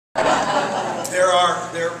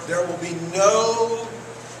There will be no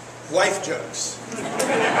wife jokes.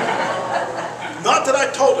 Not that I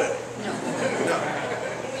told any. No.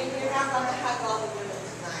 You mean you're not going to hug all the women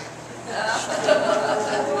tonight?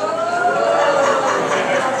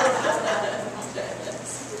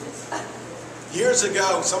 Years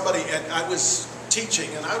ago, I was teaching,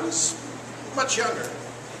 and I was much younger.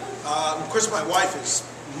 Of course, my wife is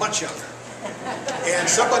much younger. And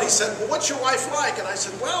somebody said, well, what's your wife like? And I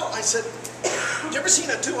said, you ever seen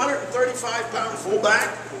a 235-pound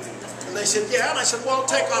fullback? And they said, yeah. And I said, well,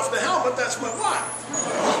 take off the helmet, that's my wife.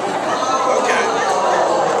 Okay.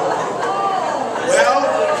 Well,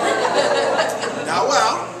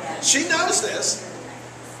 she knows this.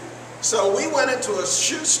 So we went into a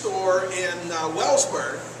shoe store in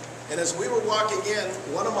Wellsburg, and as we were walking in,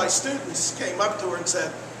 one of my students came up to her and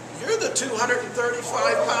said, you're the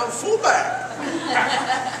 235-pound fullback.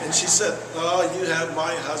 And she said, oh, you have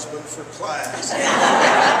my husband for class.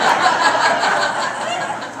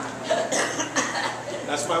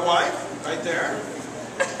 That's my wife, right there.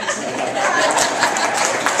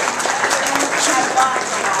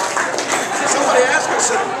 Somebody asked her,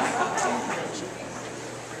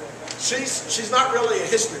 said, she's not really a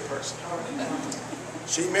history person.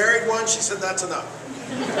 She married one, she said, that's enough.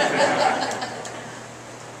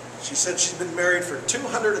 She said she's been married for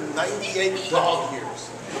 298 dog years.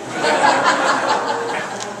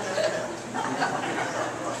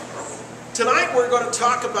 Tonight we're going to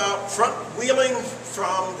talk about front wheeling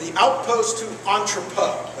from the outpost to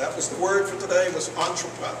entrepot. That was the word for today, was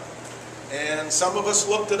entrepot. And some of us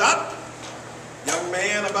looked it up. Young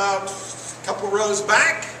man about a couple rows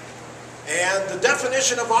back. And the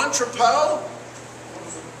definition of entrepot,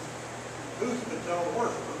 who's been telling the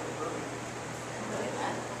word?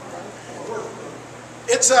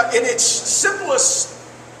 It's in its simplest,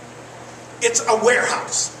 it's a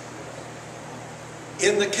warehouse.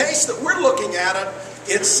 In the case that we're looking at it,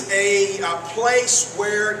 it's a place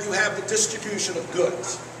where you have the distribution of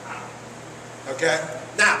goods. Okay?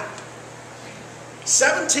 Now,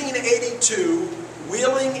 1782,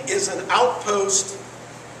 Wheeling is an outpost,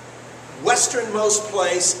 westernmost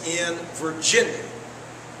place in Virginia.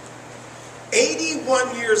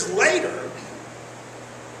 81 years later,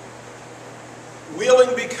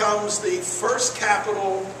 Wheeling becomes the first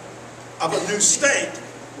capital of a new state,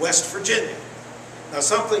 West Virginia. Now,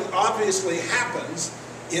 something obviously happens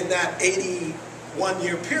in that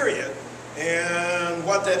 81-year period, and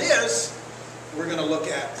what that is, we're going to look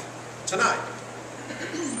at tonight.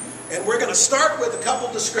 And we're going to start with a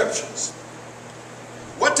couple descriptions.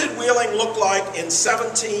 What did Wheeling look like in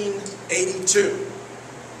 1782?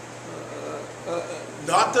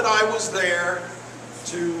 Not that I was there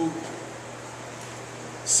to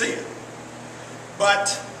see it,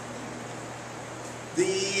 but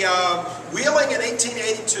the Wheeling in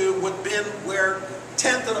 1882 would have been where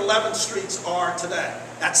 10th and 11th Streets are today.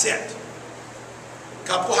 That's it. A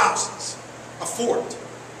couple houses, a fort,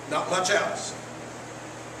 not much else.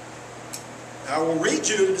 I will read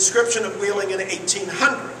you the description of Wheeling in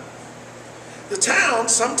 1800. The town,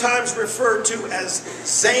 sometimes referred to as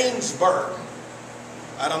Zanesburg.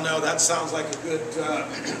 I don't know, that sounds like a good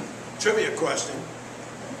trivia question.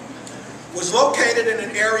 Was located in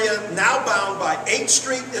an area now bound by 8th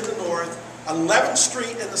Street in the north, 11th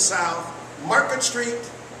Street in the south, Market Street,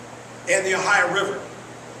 and the Ohio River.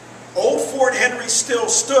 Old Fort Henry still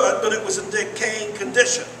stood, but it was in decaying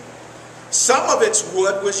condition. Some of its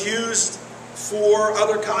wood was used for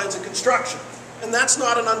other kinds of construction, and that's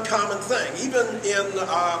not an uncommon thing. Even in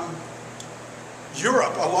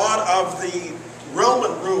Europe, a lot of the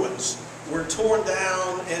Roman ruins were torn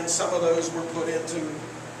down, and some of those were put into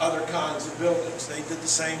other kinds of buildings. They did the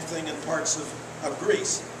same thing in parts of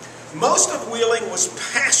Greece. Most of Wheeling was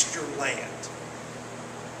pasture land.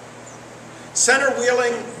 Center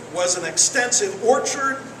Wheeling was an extensive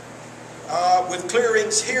orchard with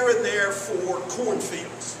clearings here and there for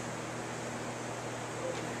cornfields.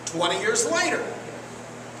 20 years later,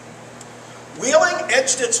 Wheeling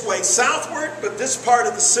edged its way southward, but this part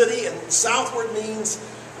of the city, and southward means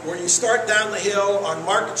where you start down the hill on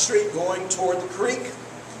Market Street going toward the creek,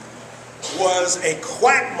 was a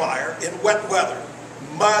quagmire in wet weather.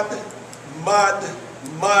 Mud, mud,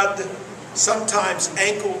 mud, sometimes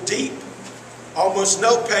ankle deep, almost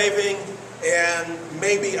no paving, and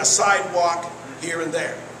maybe a sidewalk here and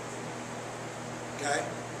there. Okay?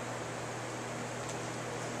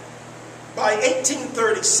 By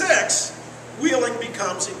 1836, Wheeling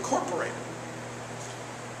becomes incorporated.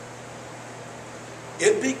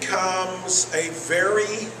 It becomes a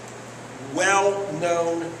very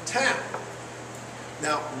well-known town.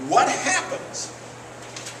 Now, what happens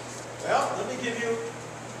Well, let me give you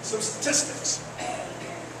some statistics.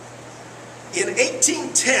 In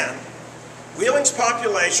 1810, Wheeling's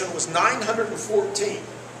population was 914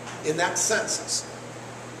 in that census,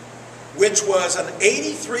 which was an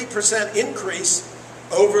 83% increase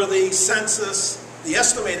over the census, the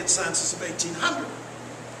estimated census of 1800.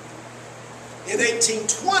 In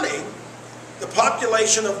 1820, the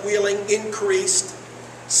population of Wheeling increased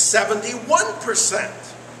 71%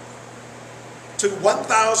 to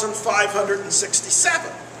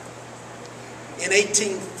 1,567. In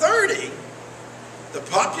 1830, the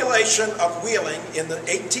population of Wheeling in the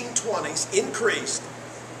 1820s increased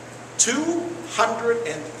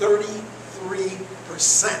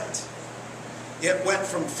 233%. It went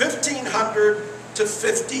from 1,500 to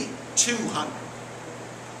 5,200.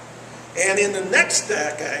 And in the next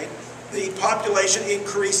decade, the population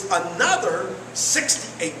increased another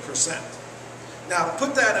 68%. Now, to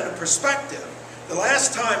put that in perspective, the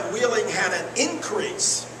last time Wheeling had an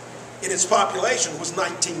increase in its population was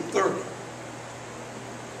 1930.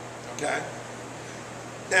 Okay?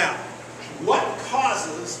 Now, what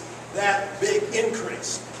causes that big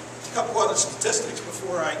increase? A couple other statistics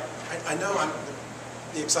before I know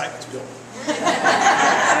the excitement's building.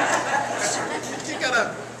 You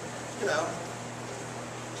gotta, you know.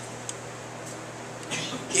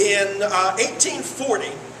 In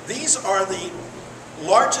 1840, these are the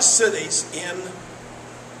largest cities in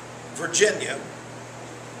Virginia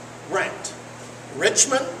ranked: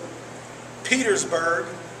 Richmond, Petersburg,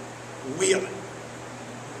 Wheeling.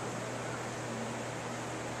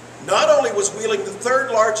 Not only was Wheeling the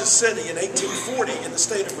third largest city in 1840 in the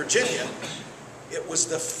state of Virginia, it was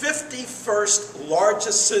the 51st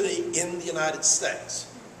largest city in the United States.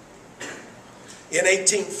 In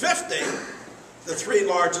 1850, the three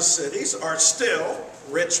largest cities are still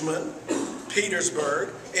Richmond,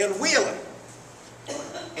 Petersburg, and Wheeling.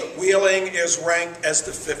 But Wheeling is ranked as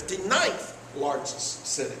the 59th largest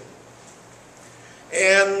city.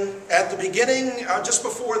 And at the beginning, just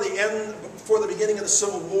before the beginning of the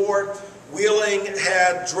Civil War, Wheeling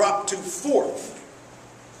had dropped to 4th.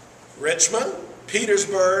 Richmond,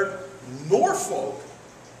 Petersburg, Norfolk,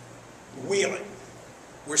 Wheeling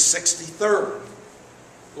were 63rd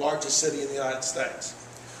largest city in the United States.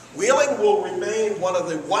 Wheeling will remain one of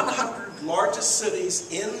the 100 largest cities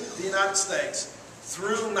in the United States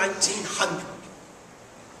through 1900.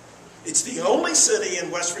 It's the only city in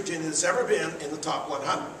West Virginia that's ever been in the top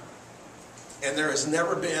 100. And there has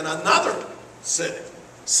never been another city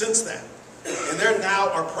since then. And there now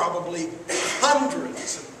are probably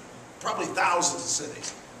hundreds, probably thousands of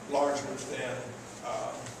cities larger than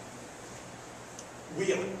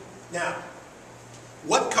Wheeling. Now,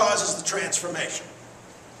 what causes the transformation?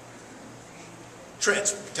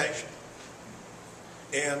 Transportation.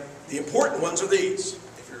 And the important ones are these,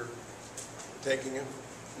 if you're taking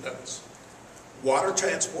notes. Water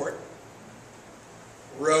transport,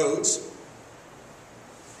 roads,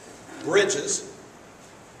 bridges,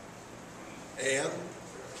 and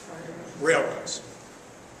railroads.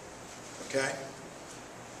 Okay?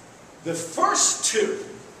 The first two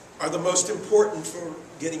are the most important for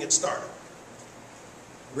getting it started.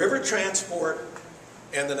 River transport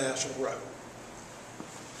and the national road.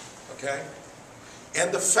 Okay?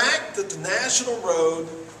 And the fact that the national road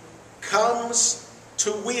comes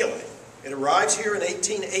to Wheeling, it arrives here in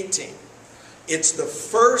 1818. It's the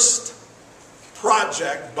first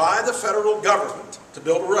project by the federal government to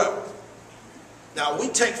build a road. Now, we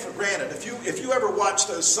take for granted, if you ever watch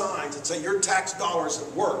those signs that say your tax dollars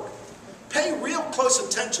at work, pay real close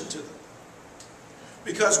attention to them.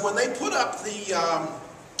 Because when they put up the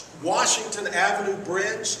Washington Avenue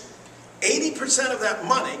Bridge, 80% of that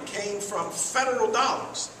money came from federal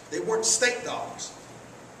dollars. They weren't state dollars.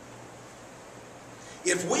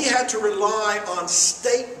 If we had to rely on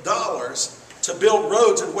state dollars to build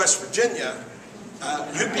roads in West Virginia,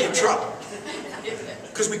 you'd be in trouble.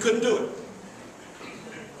 Because we couldn't do it.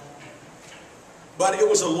 But it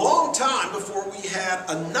was a long time before we had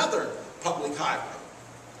another public highway.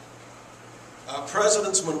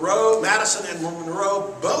 Presidents Madison and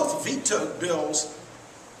Monroe both vetoed bills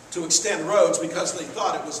to extend roads because they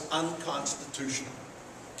thought it was unconstitutional.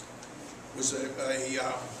 It was a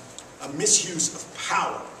misuse of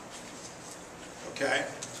power. Okay?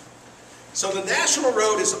 So the national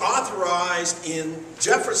road is authorized in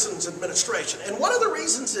Jefferson's administration. And one of the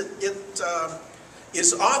reasons it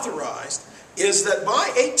is authorized is that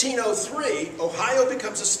by 1803, Ohio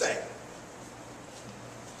becomes a state.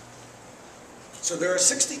 So there are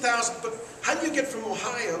 60,000, but how do you get from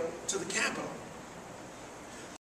Ohio to the capital?